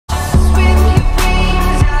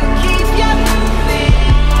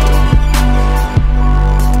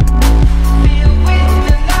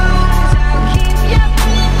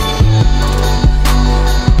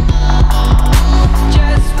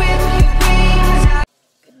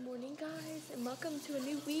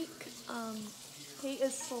Kate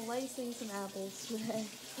is slicing some apples today.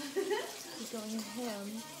 She's going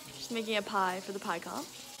ham. She's making a pie for the pie comp.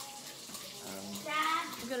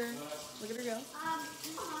 Look at her. Look at her go.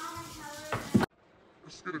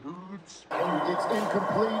 It's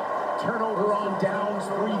incomplete. Turnover on downs,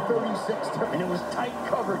 3:36. And it was tight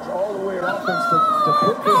coverage all the way on offense to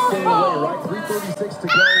put this thing away, right? 3:36 to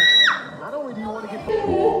go. Not only do you want to get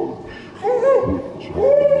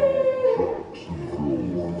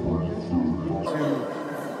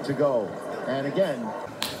to go. And again,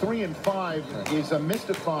 3 and 5 is a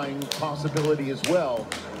mystifying possibility as well.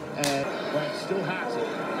 And Grant still has it.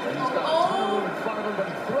 And he's got a ton of room in front of him, but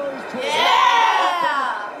he throws to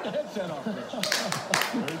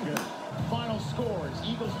Very good. Final scores,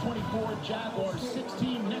 Eagles 24, Jaguars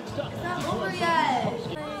 16. Next up. It's not over yet.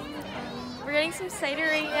 We're getting some cider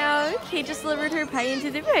right now. Kate just delivered her pie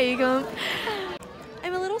into the pie comp.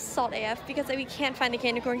 I'm a little salt AF because we can't find the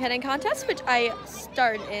candy corn cutting contest, which I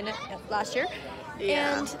starred in last year.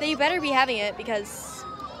 Yeah. And they better be having it because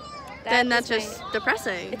then that's just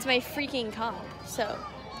depressing. It's my freaking comp, so.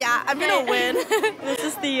 Yeah, I'm gonna win. This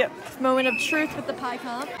is the moment of truth with the pie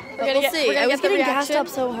comp. We'll see. I was getting gassed up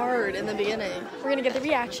so hard in the beginning. We're gonna get the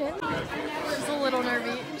reaction. She's a little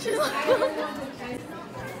nervy. She's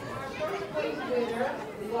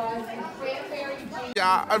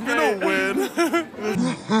Yeah, I'm gonna win.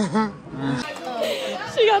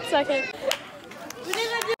 She got second.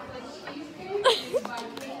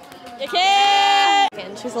 You can't.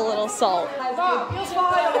 And she's a little salt.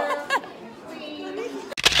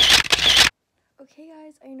 Okay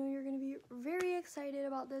guys, I know you're gonna be very excited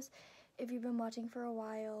about this if you've been watching for a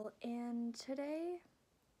while, and today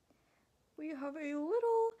we have a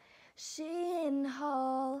little Shein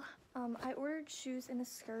haul. I ordered shoes and a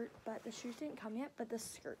skirt, but the shoes didn't come yet, but the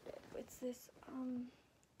skirt did. It's this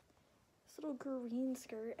little green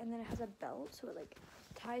skirt, and then it has a belt so it like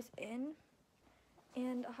ties in,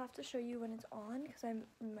 and I'll have to show you when it's on because I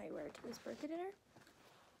might wear it to this birthday dinner.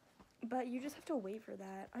 But you just have to wait for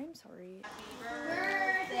that. I'm sorry.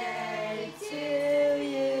 Birthday to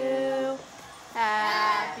you.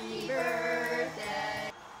 Happy birthday.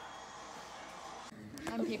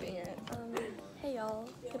 I'm peeping it. Hey y'all.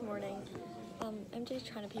 Good morning. MJ's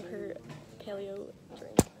trying to peep her paleo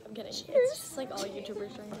drink. I'm kidding. Cheers. It's just like all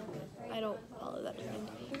YouTubers drink it. I don't follow that trend.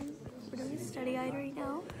 We're doing a study guide right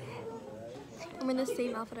now. I'm in the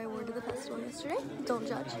same outfit I wore to the festival yesterday. Don't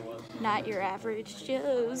judge. Not your average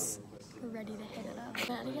Joes. We're ready to hit it up. I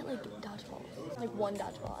had to get like dodgeball, like one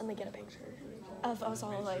dodgeball, and like get a picture of us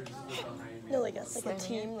all like, no, like us, like a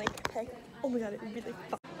team, like pick. Oh my god, it would be like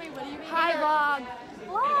fun. Wait, what do you mean? Hi vlog.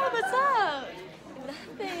 Vlog, what's up?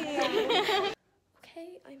 Nothing.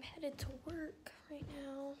 Okay, I'm headed to work right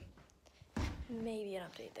now. Maybe an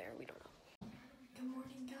update there. We don't know. Good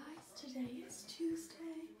morning, guys. Today is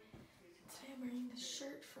Tuesday. Today I'm wearing this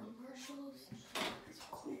shirt from Marshalls. It's a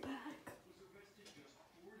cool bag.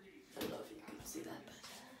 I don't know if you can see that, but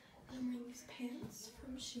I'm wearing these pants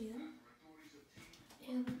from Shein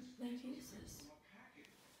and my Adidas.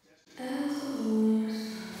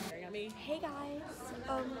 Hey guys,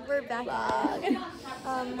 we're back.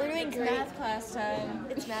 We're doing great. It's math class time.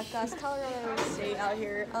 It's math class. Colorado State out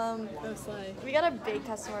here. No slay. We got a big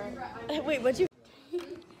customer. Wait, what'd you?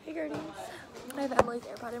 Hey, Gertie. I have Emily's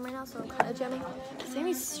AirPod in right now, so I'm kind of jamming.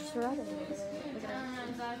 Sammy's struggling over there. Look at her.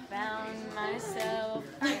 I found myself.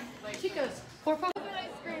 Chico's 4 pounds of ice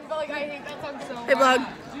cream, but like I hate that song so much. Hey vlog.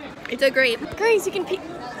 It's a grape. Grace, you can peek.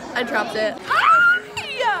 I dropped it.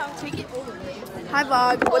 Take it. Hi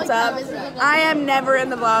vlog. What's up? I am never in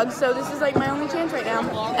the vlog, so this is like my only chance right now.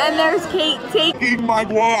 And there's Kate taking my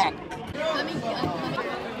guac.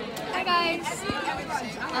 Hi guys.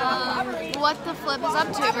 What the flip is up,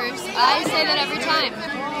 tubers? I say that every time.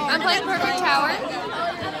 I'm playing Perfect Tower.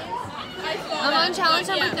 I'm on challenge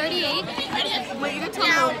number 38. Wait, you can tell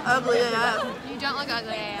how ugly I am. You don't look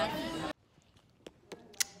ugly, AF.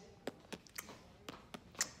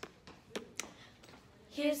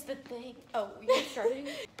 Here's the thing. Oh, you're starting?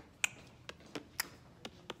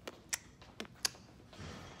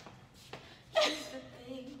 Here's the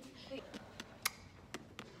thing. Wait.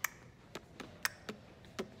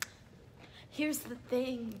 Here's the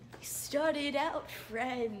thing. We started out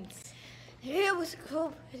friends. It was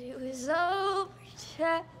cool, but it was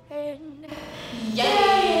overturned.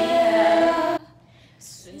 Yeah.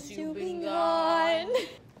 Since you've been gone.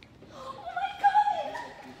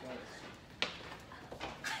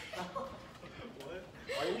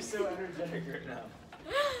 Why are you so energetic right now?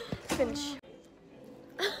 Finish.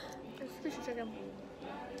 Sushi chicken.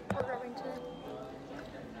 We're grabbing today.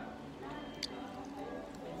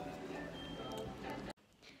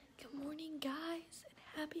 Good morning.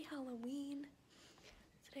 happy Halloween.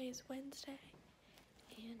 Today is Wednesday,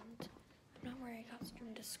 and I'm not wearing a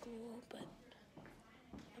costume to school, but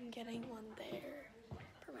I'm getting one there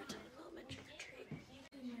for my 10th elementary retreat.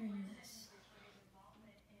 I'm wearing this.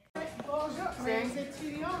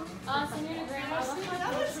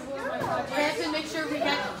 We have to make sure we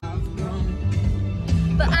get.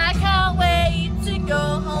 But I can't wait to go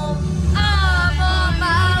home. I'm on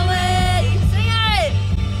my way. Sing it!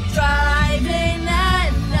 Driving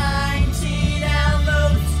at 90 down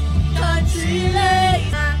those country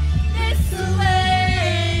lanes. It's the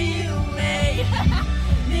way you make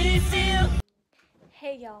me feel.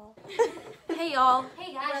 Hey y'all. Hey y'all.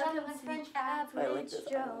 Hey guys, I'm my French Average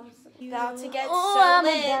Joe's. About to get Oh, so I'm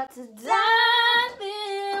lit. about to dive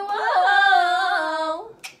in.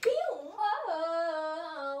 Whoa.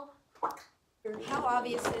 Whoa. How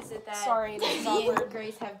obvious is it that Sorry, this is me and awkward.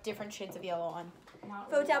 Grace have different shades of yellow on?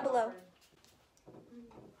 Vote down below.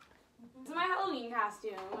 It's my Halloween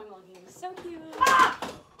costume. I'm looking so cute.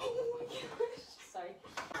 Sorry.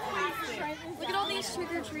 Look at all these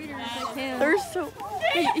trick-or-treaters. They're so.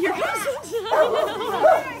 You're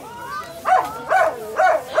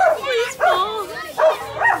Please fall.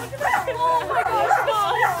 Oh my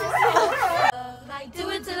gosh, I do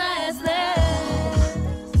it till I ask less.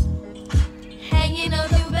 Hanging on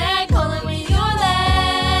your back, calling when you're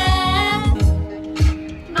there.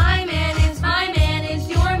 My man is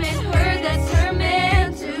your man. Her, that's her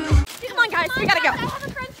man too. Come on, guys, we gotta go.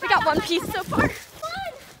 We got one piece so far.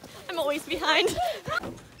 I'm always behind.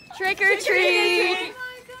 Trick or treat.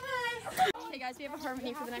 Hey guys, we have a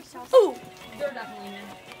harmony for the next house. Ooh. They're definitely in.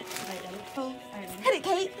 Hit it,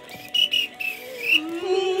 Kate.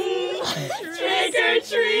 Trick or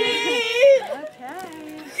treat. Okay.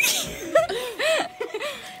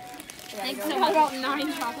 Thanks so much. About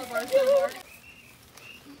 9 chocolate bars so far.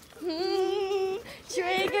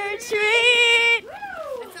 Trick or treat.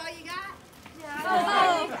 That's all you got?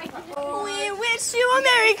 We wish you a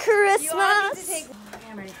Merry Christmas.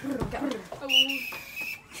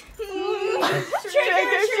 Trick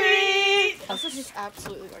or treat. This is just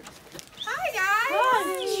absolutely gorgeous. Hi guys!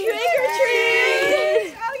 Trick or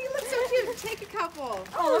treat. Oh, you look so cute. Take a couple.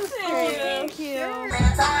 Oh, thank you.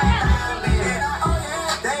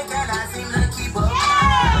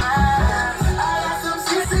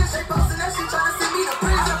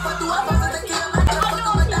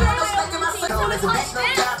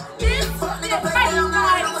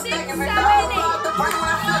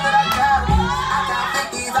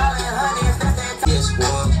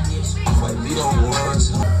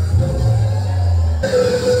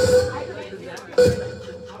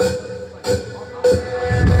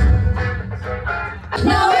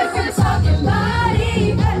 Now if you're talking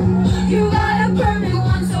body, you got a perfect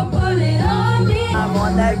one, so put it on me. I'm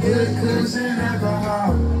on that good Cause in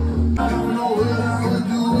alcohol, I don't know what I would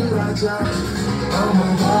do without you. I'm a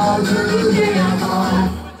ball to the alcohol.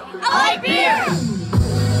 I like beer.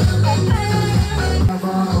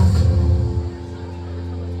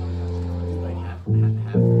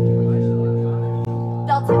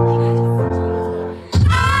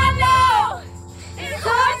 I know it's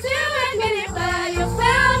hard to admit it, but you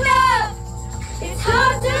found out. It's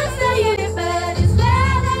hard to say it, but it's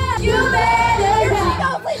better. You better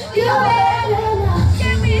not. You better not.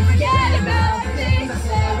 Can we forget about the things I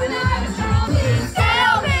said when I was wrong?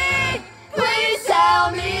 Please tell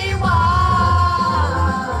me why.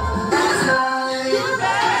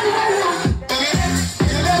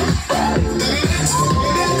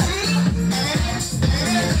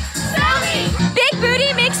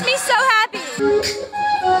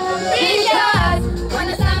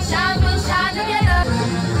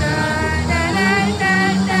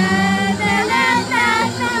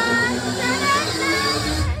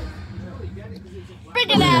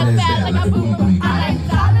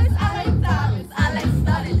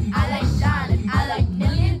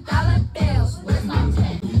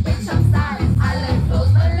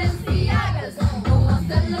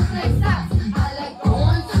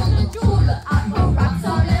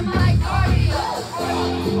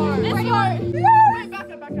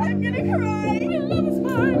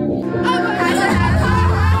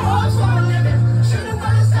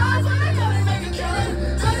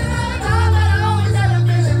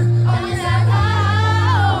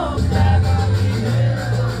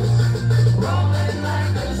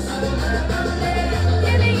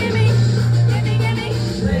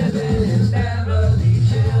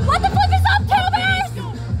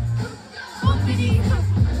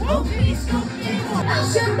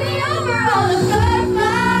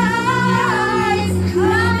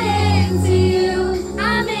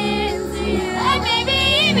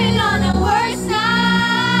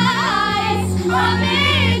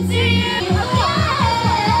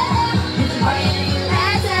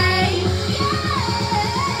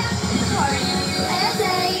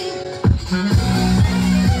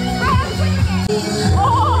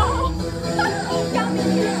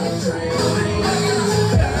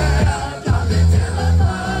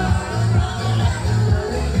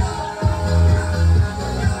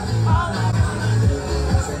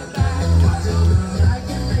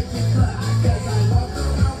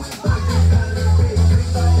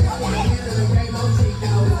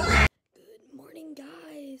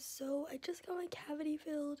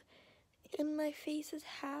 filled and my face is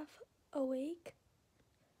half awake.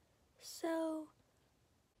 So,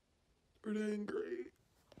 We're doing great.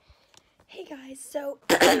 hey guys, so,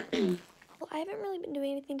 well, I haven't really been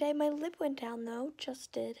doing anything today. My lip went down though,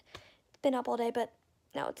 just did. It's been up all day, but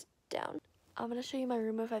now it's down. I'm gonna show you my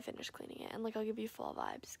room if I finish cleaning it, and like I'll give you fall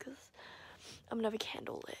vibes, because I'm gonna have a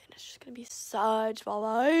candle lit, and it's just gonna be such fall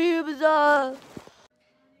vibes.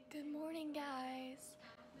 Good morning, guys.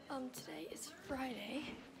 Today is Friday,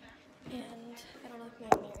 and I don't know if my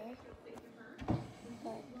mirror,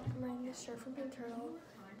 but I'm wearing this shirt from Pink Turtle,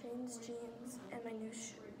 Jane's jeans, and my new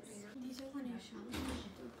shoes. These are the new shoes.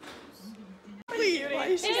 Wait, why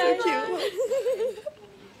is she so cute?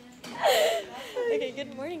 Okay,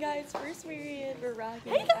 good morning, guys. First period, we're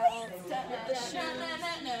rocking out with the shoes.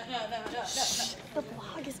 No. The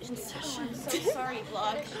vlog is in session. I'm so sorry,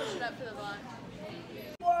 vlog. Push it up for the vlog.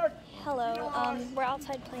 Hello, we're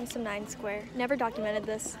outside playing some 9 Square. Never documented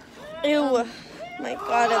this. Ew. My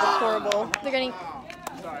god, it looks horrible. They're getting...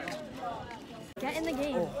 Get in the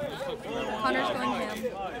game. Connor's going ham.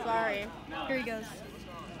 Sorry. Here he goes.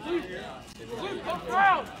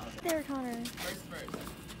 There, Connor.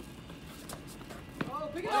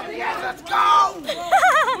 Let's go!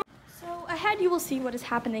 So ahead you will see what is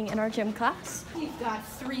happening in our gym class. We've got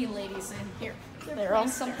 3 ladies in here. They're all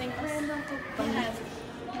something random.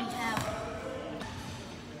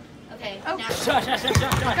 Okay. Oh. Now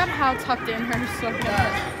Look at how tucked in her sweater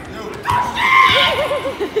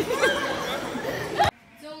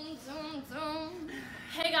zoom, zoom, zoom.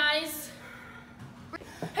 Hey guys.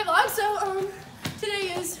 Hey vlog, so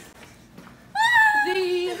today is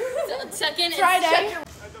the Second Friday.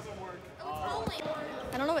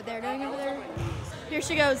 I don't know what they're doing over there. Here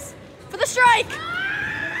she goes. For the strike!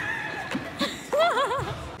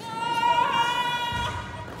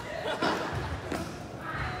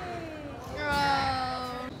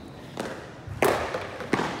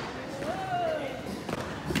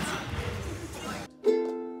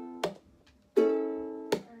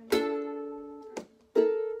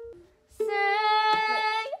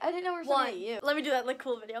 I didn't know we were Why? Let me do that like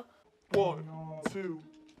cool video. 1, 2,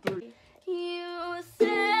 3. You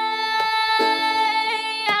say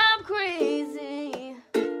I'm crazy.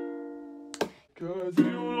 Cause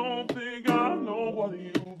you don't think I know what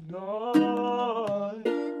you've done.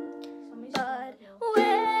 But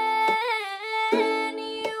when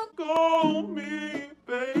you Call me,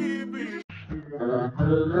 baby.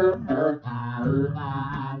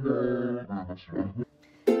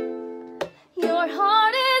 your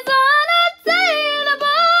heart is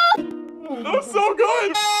unattainable. That's so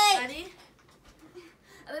good! Ready?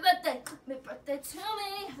 Happy birthday to me.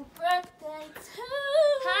 Happy birthday to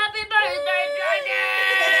Happy birthday,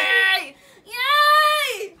 Jordan!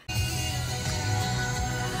 Yay!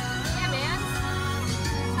 Yeah, man.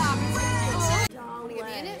 Stop. Wanna get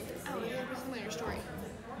me in it? Oh, yeah. Where's the later story?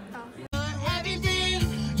 Everything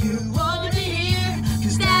you want to hear,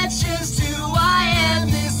 'cause that's just who I am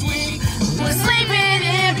this week. We're sleeping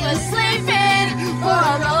in, we're sleeping for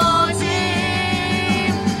our own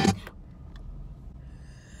team.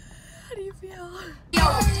 How do you feel?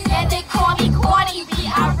 And they call me Quaddy B. I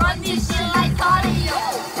run this shit like cardio.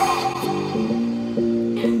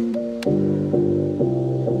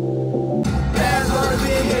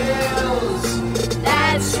 Beverly Hills.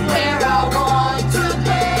 That's where I want to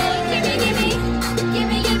be. Gimme, gimme,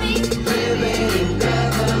 gimme, gimme. Living in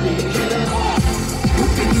Beverly Hills.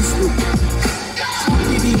 Whoopity scoop.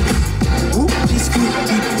 Scoopity. Whoopity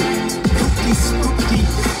scoopity. Whoopity scoopity.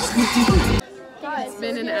 Scoopity. Guys, It's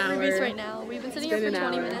been an hour. right now. We've been sitting here been for an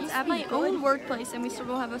 20 hour. minutes at my own workplace, and we still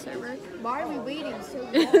don't have a server. Why are we waiting so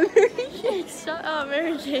Shut up,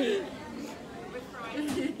 Mary Kate.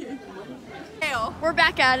 We're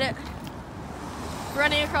back at it.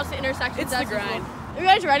 Running across the intersection. It's the grind. Are you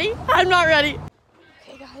guys ready? I'm not ready.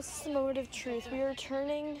 Okay, guys, this is the moment of truth. We are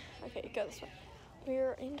turning. Okay, go this way. We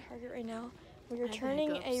are in Target right now. We are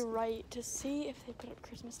turning a right to see if they put up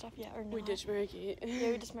Christmas stuff yet or not. We ditched Mary Kate.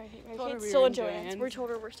 Yeah, we just Mary Kate. Mary Told her Kate's we still were in in Joann's. Joann's. We're told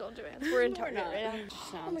her we're still in Joann's. We're in Target right now. Oh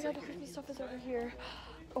my Sounds god, the like Christmas stuff is over here.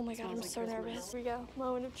 Oh my god, I'm like so Christmas. nervous. Here we go.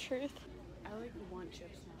 Moment of truth. I like want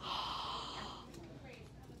chips now.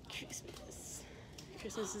 Christmas.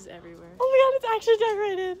 Christmas is everywhere. Oh my god, it's actually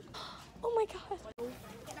decorated. Oh my god.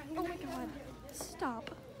 Oh my god.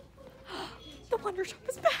 Stop. The Wonder Shop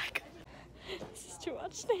is back. This is too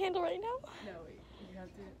much to handle right now. No, wait. You have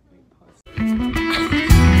to pause.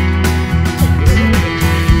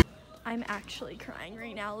 I'm actually crying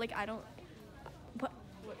right now. Like, I don't... What?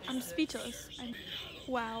 I'm speechless.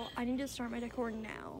 Wow, I need to start my decor now.